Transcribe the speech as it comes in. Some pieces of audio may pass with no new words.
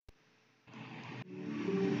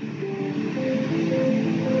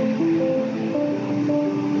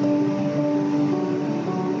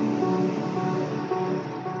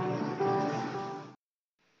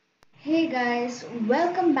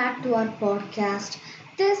welcome back to our podcast.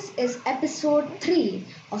 This is episode 3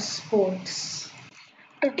 of Sports.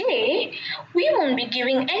 Today, we won't be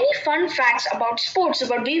giving any fun facts about sports,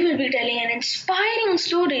 but we will be telling an inspiring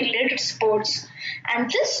story related to sports.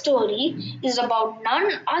 And this story is about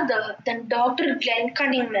none other than Dr. Glenn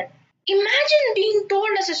Cunningman. Imagine being told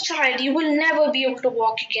as a child you will never be able to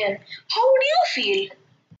walk again. How would you feel?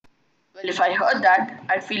 Well, if I heard that,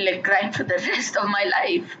 I'd feel like crying for the rest of my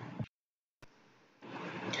life.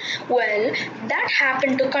 Well, that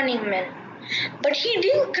happened to Cunningman. But he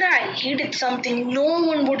didn't cry, he did something no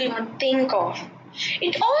one would even think of.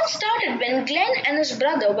 It all started when Glenn and his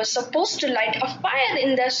brother were supposed to light a fire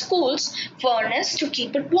in their school's furnace to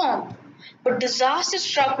keep it warm. But disaster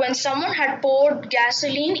struck when someone had poured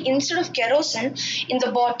gasoline instead of kerosene in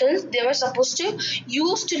the bottles they were supposed to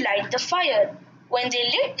use to light the fire. When they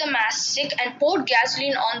lit the matchstick and poured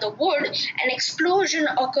gasoline on the wood, an explosion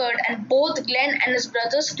occurred and both Glenn and his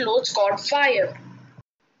brother's clothes caught fire.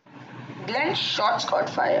 Glenn's shorts caught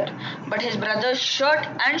fire, but his brother's shirt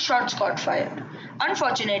and shorts caught fire.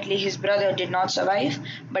 Unfortunately, his brother did not survive,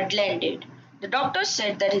 but Glenn did. The doctors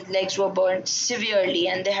said that his legs were burned severely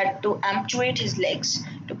and they had to amputate his legs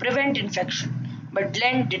to prevent infection. But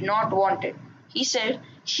Glenn did not want it. He said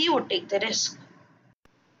he would take the risk.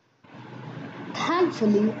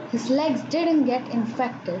 Thankfully, his legs didn't get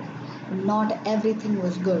infected, but not everything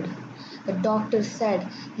was good. The doctor said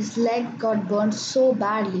his leg got burned so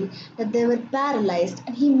badly that they were paralyzed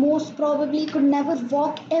and he most probably could never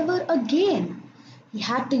walk ever again. He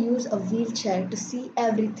had to use a wheelchair to see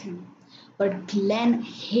everything. But Glenn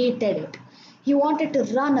hated it. He wanted to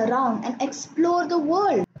run around and explore the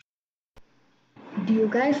world. Do you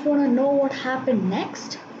guys want to know what happened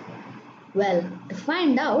next? Well, to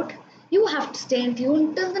find out, you have to stay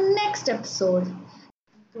tuned till the next episode.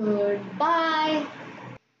 Goodbye.